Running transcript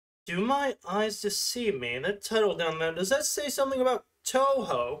do my eyes deceive me? That title down there, does that say something about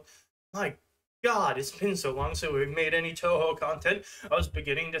Touhou? My God, it's been so long since we've made any Touhou content. I was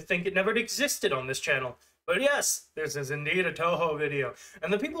beginning to think it never existed on this channel. But yes, this is indeed a Touhou video.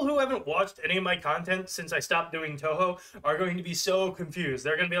 And the people who haven't watched any of my content since I stopped doing Touhou are going to be so confused.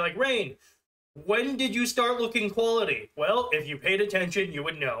 They're going to be like, Rain, when did you start looking quality? Well, if you paid attention, you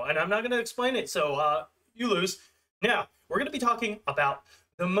would know. And I'm not going to explain it, so you lose. Now, we're going to be talking about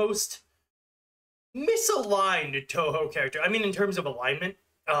the most misaligned Touhou character. I mean, in terms of alignment,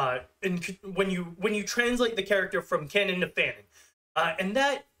 when you translate the character from canon to fanon. And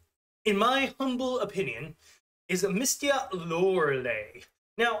that, in my humble opinion, is Mistia Lorelei.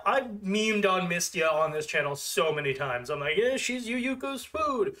 Now, I've memed on Mistia on this channel so many times. I'm like, yeah, she's Yuyuko's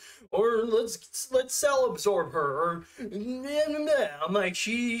food, or let's cell absorb her, or I'm like,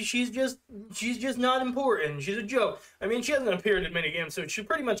 she's just not important. She's a joke. I mean, she hasn't appeared in many games, so she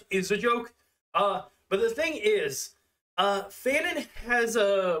pretty much is a joke. But the thing is, fanon has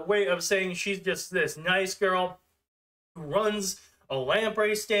a way of saying she's just this nice girl who runs a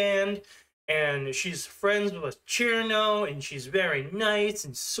lamprey stand, and she's friends with Chirno, and she's very nice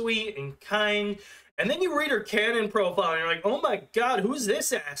and sweet and kind. And then you read her canon profile, and you're like, oh my God, who's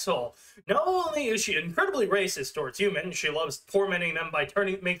this asshole? Not only is she incredibly racist towards humans, she loves tormenting them by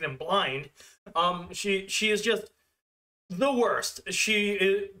making them blind. She is just the worst.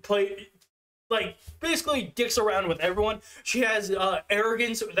 She basically dicks around with everyone. She has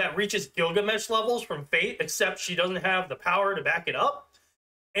arrogance that reaches Gilgamesh levels from Fate, except she doesn't have the power to back it up.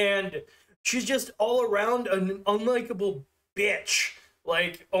 And she's just all around an unlikable bitch.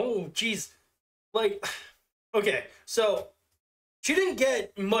 Like, oh, geez. Like, okay, so she didn't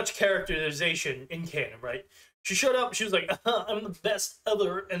get much characterization in canon, right? She showed up, she was like, I'm the best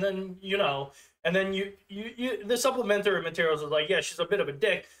ever, and then, you know, and then the supplementary materials was like, yeah, she's a bit of a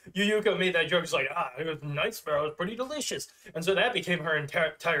dick. Yuyuko made that joke. She's like, it was nice, Pharaoh. It was pretty delicious. And so that became her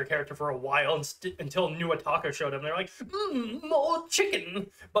entire character for a while until new Ataka showed up. And they're like, more chicken.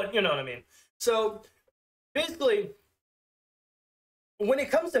 But you know what I mean. So basically, when it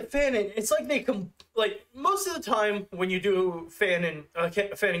comes to fanon, it's like they most of the time when you do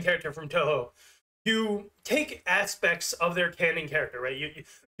fanon character from Touhou, you take aspects of their canon character, right?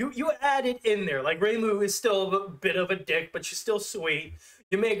 You add it in there. Like, Reimu is still a bit of a dick, but she's still sweet.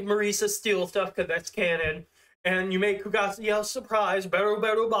 You make Marisa steal stuff because that's canon. And you make Kugasa yell surprise, beru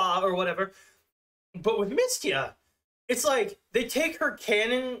beru ba, or whatever. But with Mistia, it's like they take her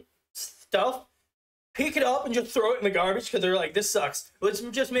canon stuff, pick it up, and just throw it in the garbage because they're like, this sucks. Let's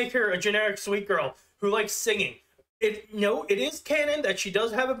just make her a generic sweet girl who likes singing. It is canon that she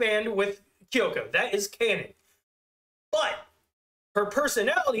does have a band with Kyoko. That is canon. But her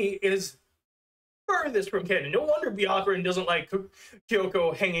personality is furthest from canon. No wonder Byakuran doesn't like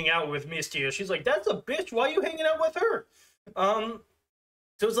Kyoko hanging out with Mistia. She's like, that's a bitch. Why are you hanging out with her? So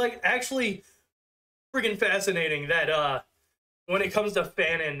it's like actually freaking fascinating that when it comes to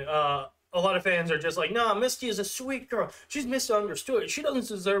fanon, a lot of fans are just like, nah, Misty is a sweet girl. She's misunderstood. She doesn't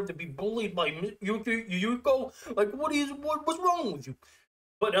deserve to be bullied by Yuko. Like, what's wrong with you?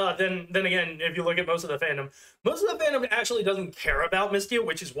 But then again, if you look at most of the fandom actually doesn't care about Mistia,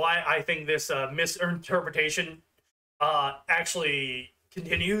 which is why I think this misinterpretation actually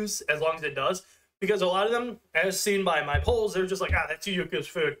continues as long as it does. Because a lot of them, as seen by my polls, they're just like, that's Yuko's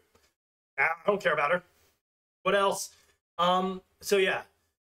food. I don't care about her. What else? So yeah.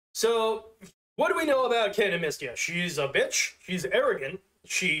 So, what do we know about canon Mistia? She's a bitch. She's arrogant.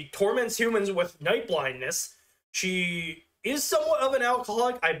 She torments humans with night blindness. She is somewhat of an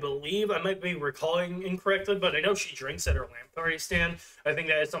alcoholic, I believe. I might be recalling incorrectly, but I know she drinks at her lamprey stand. I think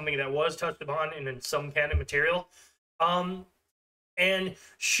that is something that was touched upon in some canon material. And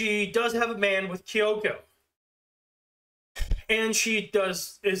she does have a man with Kyoko. And she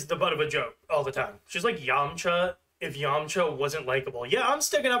is the butt of a joke all the time. She's like Yamcha if Yamcha wasn't likable. Yeah, I'm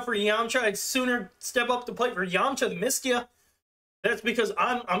sticking up for Yamcha. I'd sooner step up to play for Yamcha than Mistia. That's because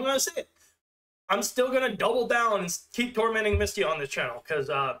I'm going to say it. I'm still going to double down and keep tormenting Mistia on this channel, because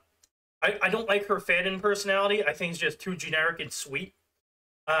I don't like her fanon personality. I think it's just too generic and sweet.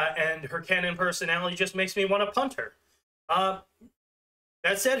 And her canon personality just makes me want to punt her.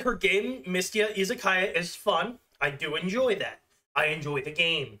 That said, her game, Mistia Izakaya, is fun. I do enjoy that. I enjoy the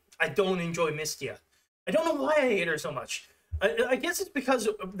game. I don't enjoy Mistia. I don't know why I hate her so much. I guess it's because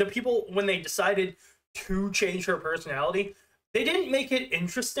the people, when they decided to change her personality, they didn't make it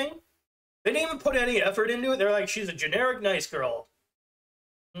interesting. They didn't even put any effort into it. They're like, she's a generic nice girl.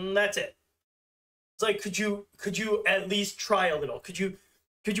 And that's it. It's like, could you at least try a little? Could you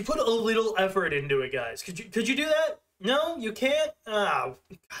put a little effort into it, guys? Could you do that? No, you can't? Oh,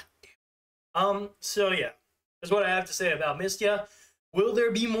 god damn So yeah, that's what I have to say about Mistia. Will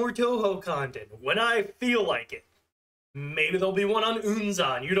there be more Touhou content? When I feel like it. Maybe there'll be one on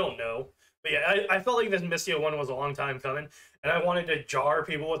Unzan, you don't know. But yeah, I felt like this Mistia one was a long time coming, and I wanted to jar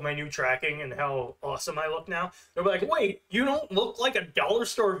people with my new tracking and how awesome I look now. They're like, wait, you don't look like a dollar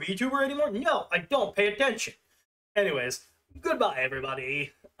store VTuber anymore? No, I don't pay attention. Anyways, goodbye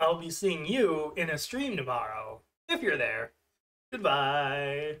everybody. I'll be seeing you in a stream tomorrow, if you're there.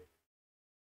 Goodbye.